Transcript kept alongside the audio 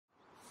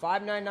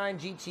599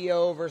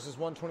 GTO versus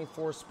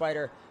 124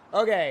 Spider.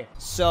 Okay,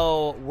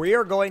 so we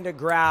are going to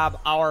grab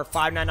our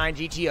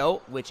 599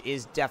 GTO, which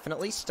is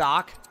definitely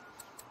stock.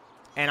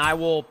 And I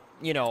will,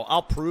 you know,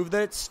 I'll prove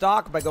that it's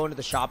stock by going to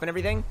the shop and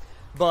everything.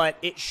 But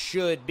it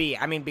should be.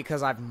 I mean,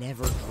 because I've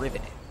never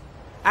driven it.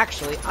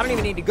 Actually, I don't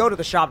even need to go to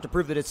the shop to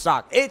prove that it's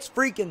stock. It's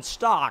freaking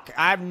stock.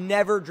 I've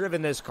never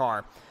driven this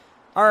car.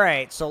 All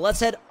right, so let's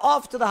head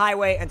off to the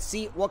highway and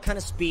see what kind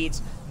of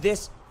speeds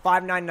this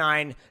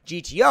 599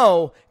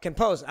 GTO can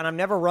post. And I've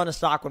never run a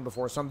stock one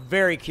before, so I'm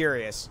very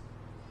curious.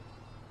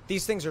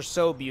 These things are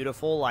so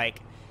beautiful.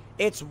 Like,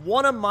 it's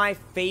one of my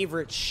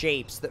favorite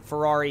shapes that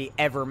Ferrari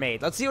ever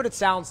made. Let's see what it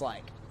sounds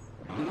like.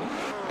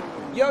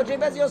 Yo,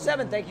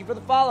 JBezio7, thank you for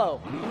the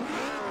follow.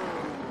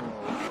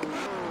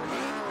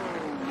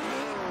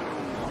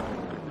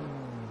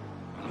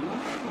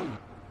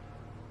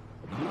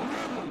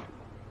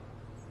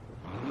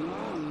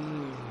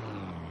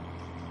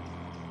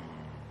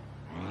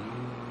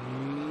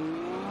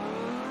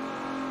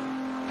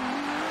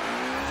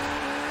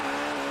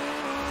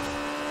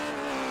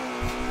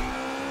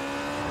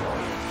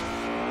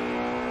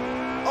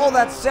 Oh,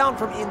 that sound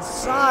from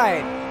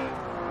inside.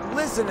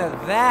 Listen to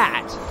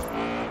that.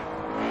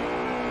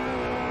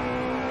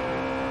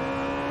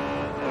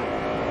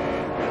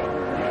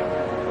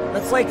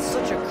 That's like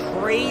such a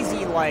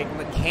crazy, like,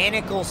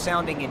 mechanical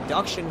sounding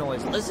induction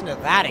noise. Listen to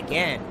that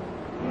again.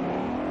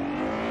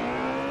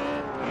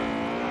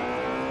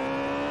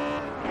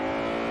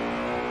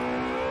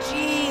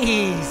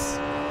 Jeez.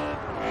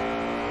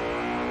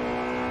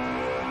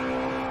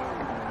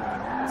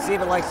 See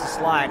if it likes to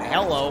slide.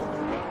 Hello.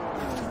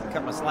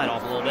 Cut my slide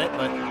off a little bit,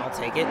 but I'll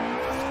take it.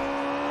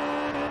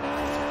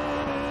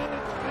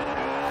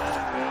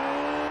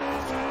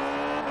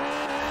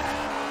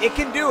 It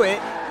can do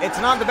it. It's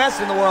not the best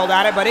in the world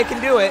at it, but it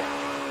can do it.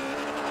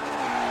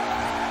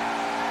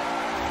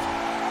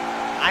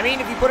 I mean,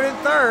 if you put it in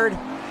third.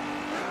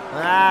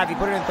 If you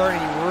put it in third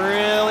and you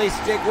really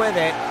stick with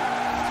it.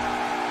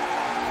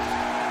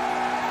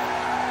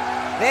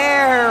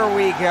 There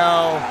we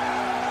go.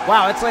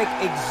 Wow, it's like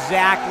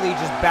exactly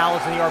just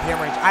balanced in the RPM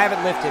range. I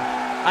haven't lifted.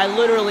 I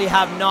literally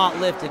have not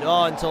lifted.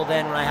 Oh, until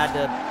then when I had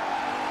to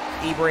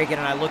e-brake it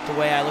and I looked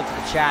away. I looked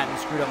at the chat and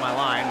screwed up my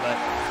line, but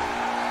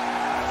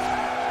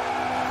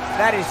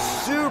that is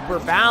super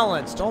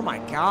balanced. Oh my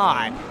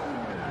god.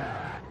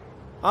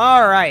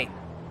 All right.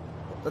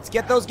 Let's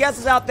get those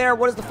guesses out there.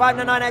 What is the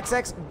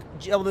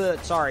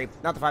 599XX? Sorry,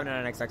 not the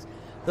 599XX.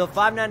 The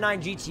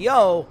 599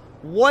 GTO.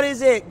 What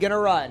is it going to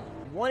run?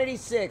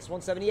 186,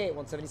 178,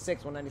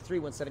 176, 193,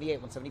 178,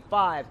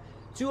 175,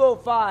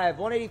 205,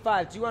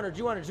 185, 200,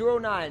 200,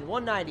 209,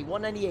 190,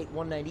 198,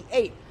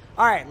 198.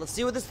 All right, let's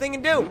see what this thing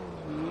can do.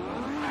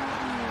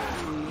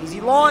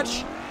 Easy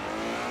launch.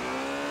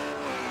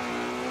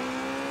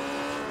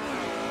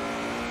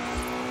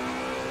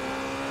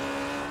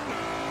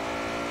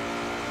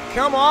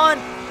 Come on.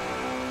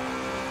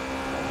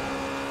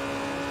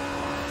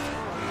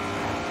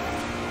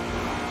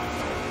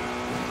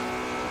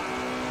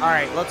 All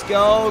right, let's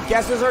go.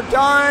 Guesses are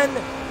done.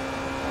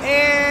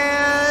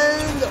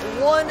 And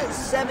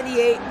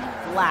 178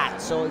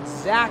 flat. So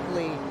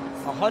exactly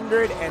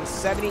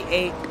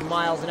 178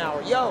 miles an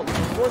hour. Yo,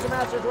 Forza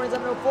Master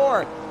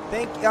 2704.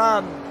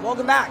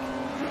 Welcome back.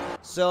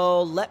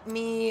 So let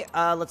me,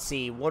 let's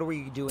see. What are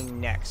we doing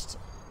next?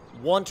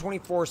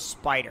 124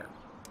 Spider.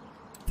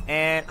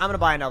 And I'm going to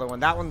buy another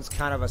one. That one's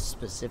kind of a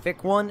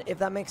specific one, if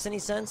that makes any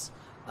sense.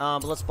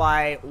 But let's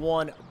buy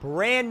one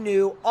brand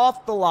new,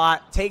 off the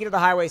lot, take it to the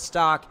highway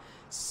stock,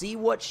 see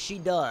what she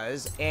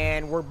does.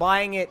 And we're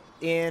buying it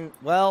in,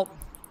 well,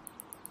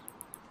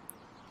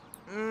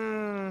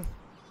 I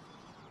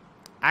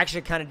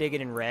actually kind of dig it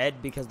in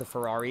red because the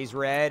Ferrari's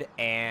red,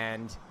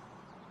 and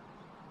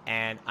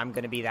I'm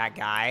going to be that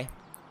guy.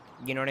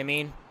 You know what I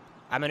mean?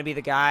 I'm going to be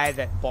the guy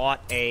that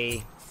bought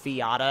a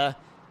Fiata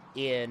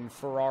in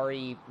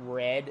Ferrari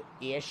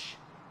red-ish.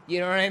 You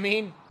know what I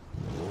mean?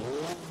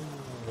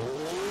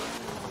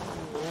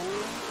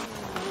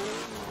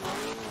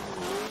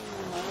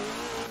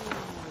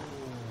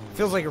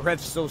 Feels like it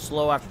revs so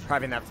slow after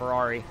driving that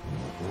Ferrari.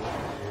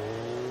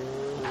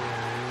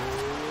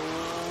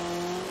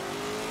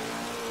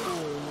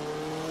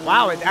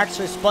 Wow, it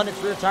actually spun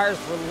its rear tires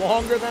for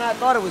longer than I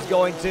thought it was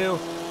going to.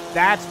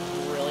 That's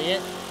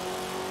brilliant.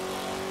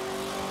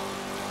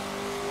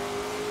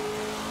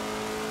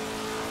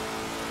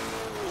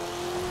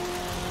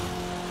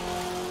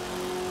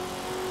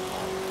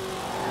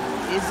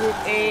 Is it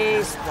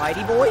a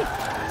slidey boy?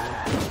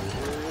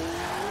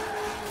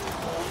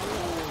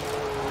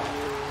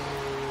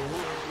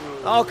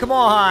 Oh, come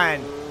on.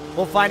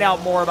 We'll find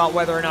out more about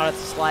whether or not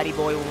it's a slidey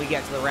boy when we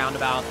get to the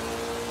roundabout.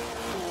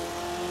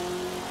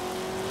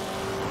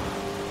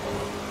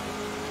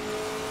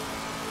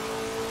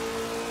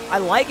 I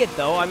like it,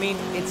 though. I mean,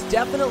 it's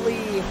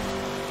definitely...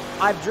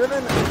 I've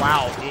driven...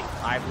 Wow,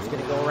 I was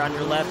going to go around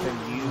your left,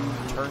 and you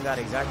turned that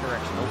exact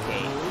direction.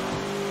 Okay.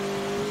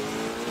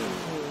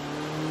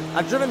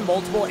 I've driven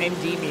multiple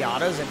MD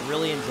Miatas and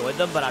really enjoyed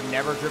them, but I've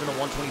never driven a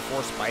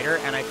 124 Spider,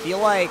 and I feel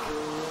like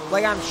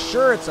Like, I'm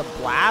sure it's a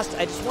blast.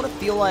 I just want to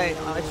feel like,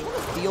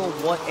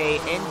 what a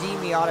ND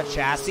Miata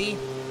chassis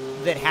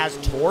that has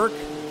torque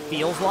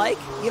feels like.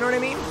 You know what I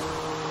mean?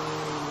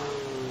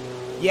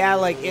 Yeah,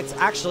 like, it's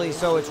actually,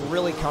 so it's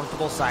really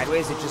comfortable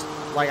sideways. It just,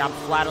 like, I'm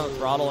flat on the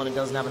throttle and it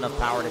doesn't have enough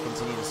power to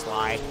continue to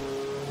slide.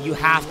 You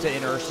have to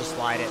inertia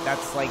slide it.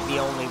 That's, like, the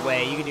only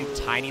way. You can do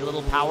tiny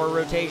little power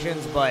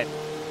rotations, but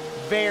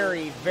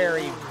very,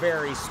 very,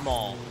 very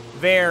small.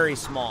 Very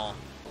small.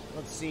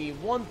 Let's see,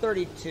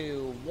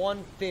 132,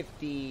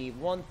 150,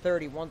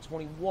 130,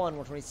 121,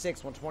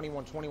 126, 120,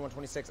 120,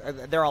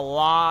 126. There are a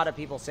lot of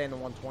people saying the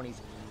 120s.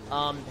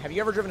 Have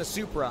you ever driven a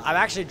Supra? I've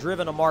actually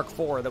driven a Mark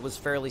IV that was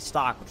fairly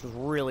stock, which was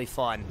really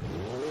fun.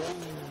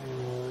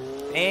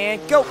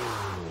 And go!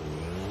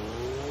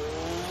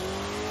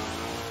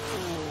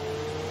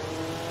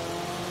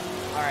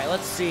 Alright,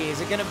 let's see. Is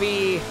it going to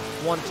be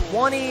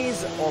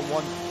 120s or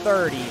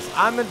 130s?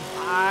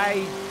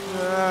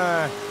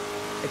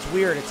 It's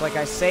weird. It's like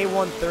I say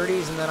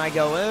 130s and then I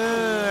go,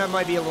 that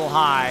might be a little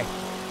high.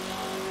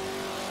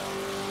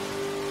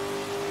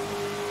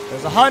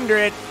 There's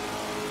 100.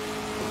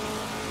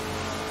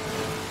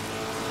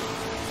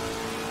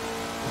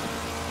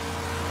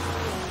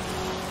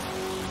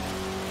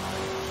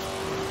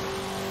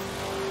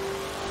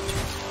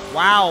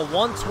 Wow,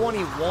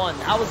 121.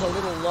 That was a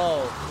little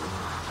low.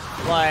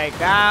 Like,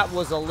 that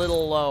was a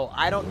little low.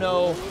 I don't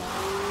know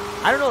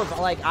if,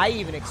 like, I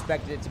even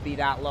expected it to be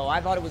that low.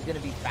 I thought it was going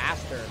to be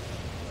faster.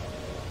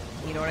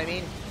 You know what I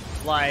mean?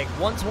 Like,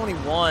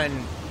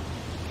 121,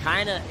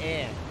 kind of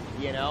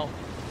you know?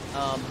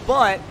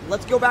 But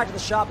let's go back to the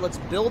shop. Let's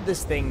build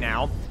this thing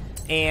now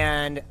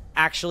and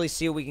actually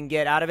see what we can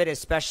get out of it,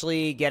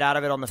 especially get out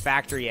of it on the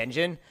factory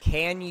engine.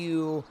 Can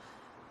you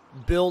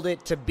build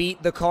it to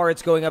beat the car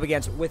it's going up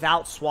against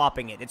without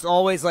swapping it? It's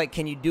always like,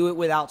 can you do it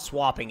without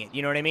swapping it?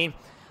 You know what I mean?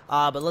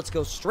 But let's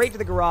go straight to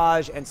the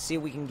garage and see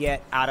what we can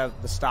get out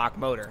of the stock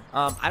motor.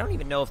 I don't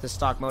even know if the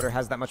stock motor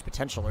has that much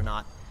potential or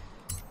not.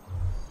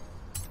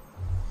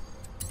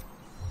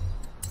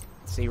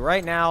 Let's see,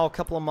 right now, a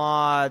couple of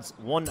mods.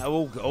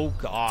 Oh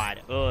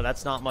God. Oh,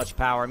 that's not much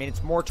power. I mean,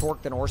 it's more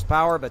torque than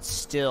horsepower, but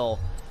still,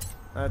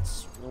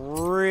 that's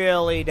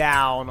really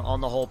down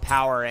on the whole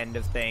power end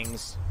of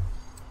things.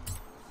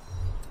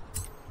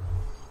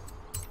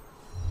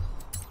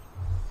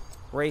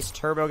 Race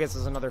Turbo gets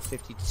us another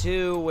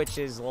 52, which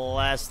is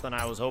less than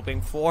I was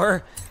hoping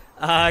for.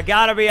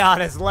 Gotta be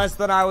honest, less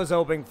than I was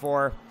hoping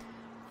for.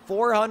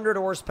 400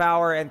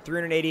 horsepower and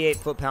 388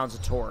 foot-pounds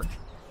of torque.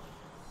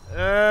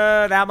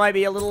 That might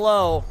be a little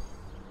low.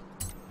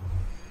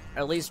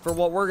 At least for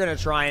what we're gonna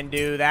try and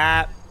do.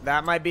 That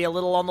might be a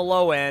little on the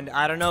low end.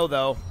 I don't know,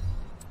 though.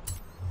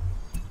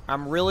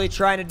 I'm really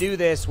trying to do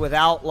this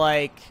without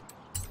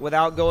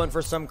going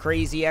for some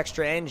crazy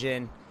extra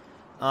engine.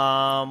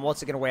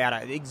 What's it going to weigh out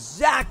at?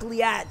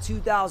 Exactly at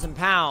 2,000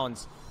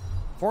 pounds.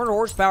 400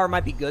 horsepower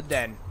might be good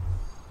then.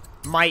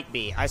 Might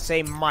be. I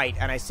say might,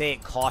 and I say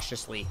it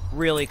cautiously.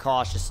 Really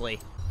cautiously.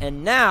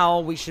 And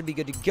now we should be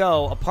good to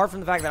go, apart from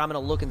the fact that I'm going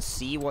to look and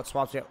see what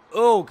swaps we have.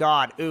 Oh,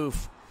 God.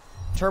 Oof.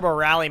 Turbo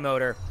rally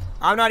motor.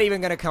 I'm not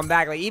even going to come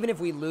back. Like, even if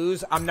we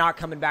lose, I'm not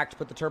coming back to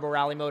put the turbo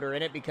rally motor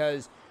in it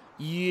because,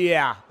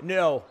 yeah,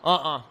 no.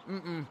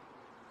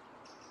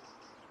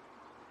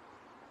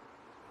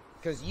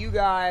 Because you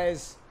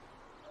guys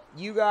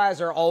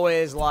are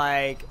always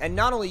like, and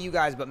not only you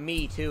guys, but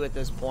me too at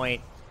this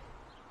point,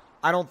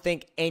 I don't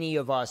think any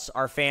of us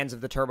are fans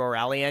of the Turbo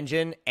Rally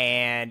engine,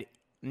 and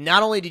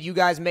not only did you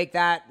guys make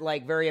that,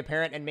 like, very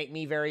apparent and make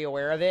me very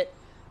aware of it,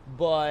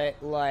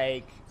 but,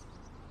 like,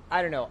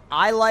 I don't know,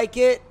 I like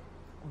it,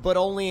 but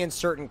only in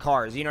certain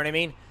cars, you know what I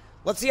mean?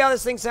 Let's see how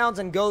this thing sounds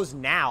and goes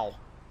now.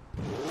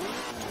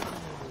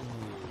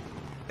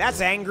 That's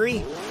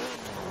angry.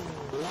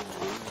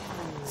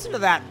 Listen to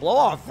that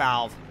blow-off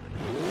valve.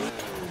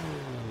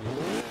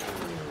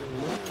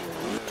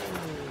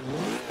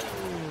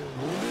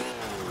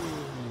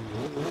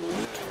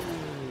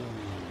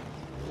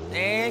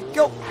 And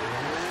go.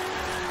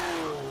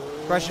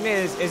 Question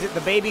is it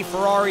the baby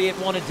Ferrari it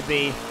wanted to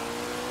be?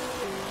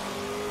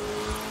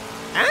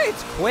 Ah,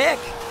 it's quick.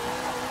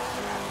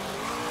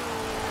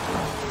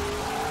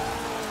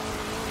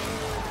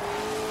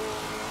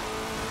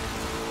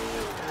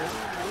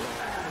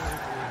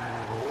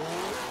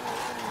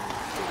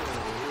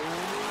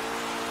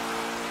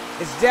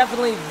 It's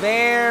definitely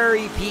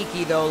very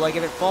peaky, though. Like,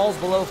 if it falls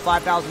below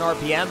 5,000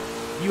 RPM,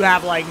 you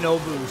have, like, no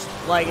boost.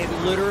 Like, it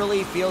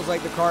literally feels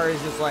like the car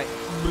is just, like,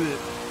 bleh,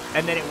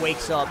 and then it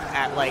wakes up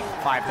at, like,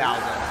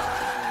 5,000.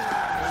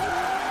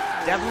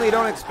 Definitely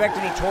don't expect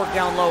any torque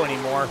down low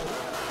anymore.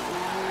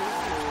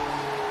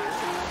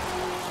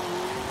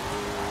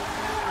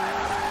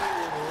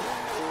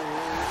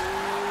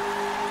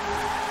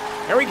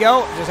 There we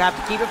go. Just have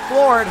to keep it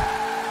floored.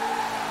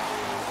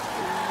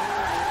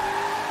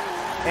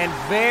 And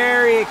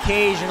very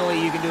occasionally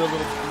you can do a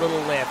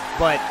little lift,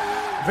 but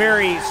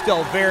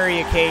still very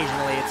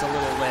occasionally it's a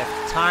little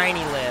lift, tiny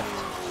lift.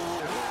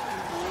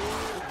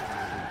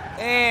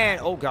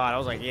 And, oh God, I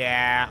was like,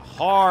 yeah,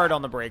 hard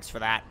on the brakes for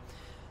that.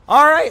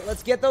 All right,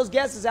 let's get those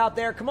guesses out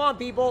there. Come on,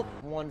 people.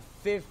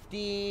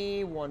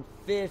 150,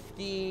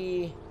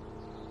 150,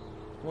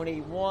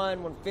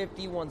 181,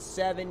 150,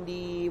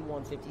 170,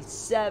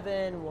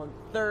 157,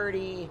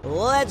 130.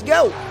 Let's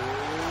go.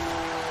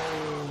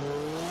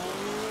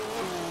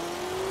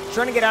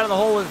 Trying to get out of the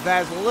hole with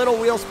as little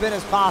wheel spin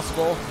as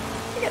possible. I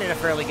think I did a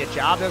fairly good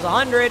job. There's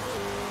 100.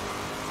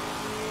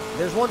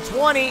 There's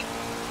 120.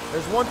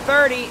 There's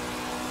 130.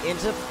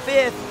 Into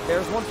fifth.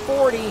 There's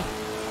 140.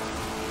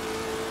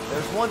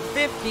 There's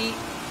 150.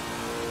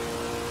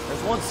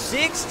 There's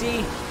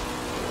 160.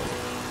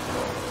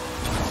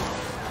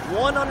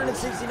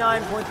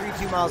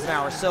 169.32 miles an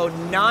hour. So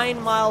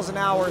 9 miles an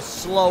hour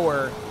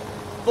slower,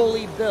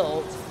 fully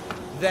built,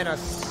 than a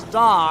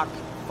stock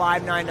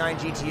 599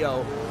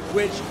 GTO.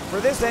 Which,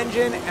 for this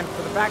engine, and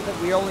for the fact that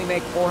we only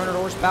make 400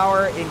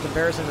 horsepower in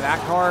comparison to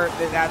that car,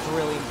 that's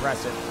really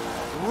impressive.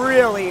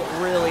 Really,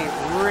 really,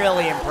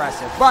 really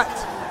impressive. But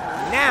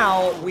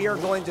now we are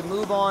going to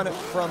move on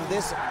from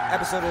this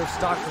episode of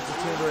Stock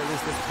vs. Tuned, or at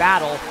least this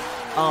battle,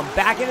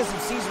 back into some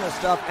seasonal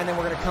stuff, and then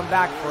we're going to come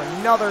back for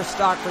another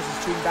Stock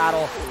vs. Tuned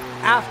battle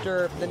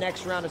after the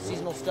next round of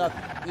seasonal stuff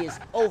is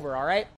over, all right?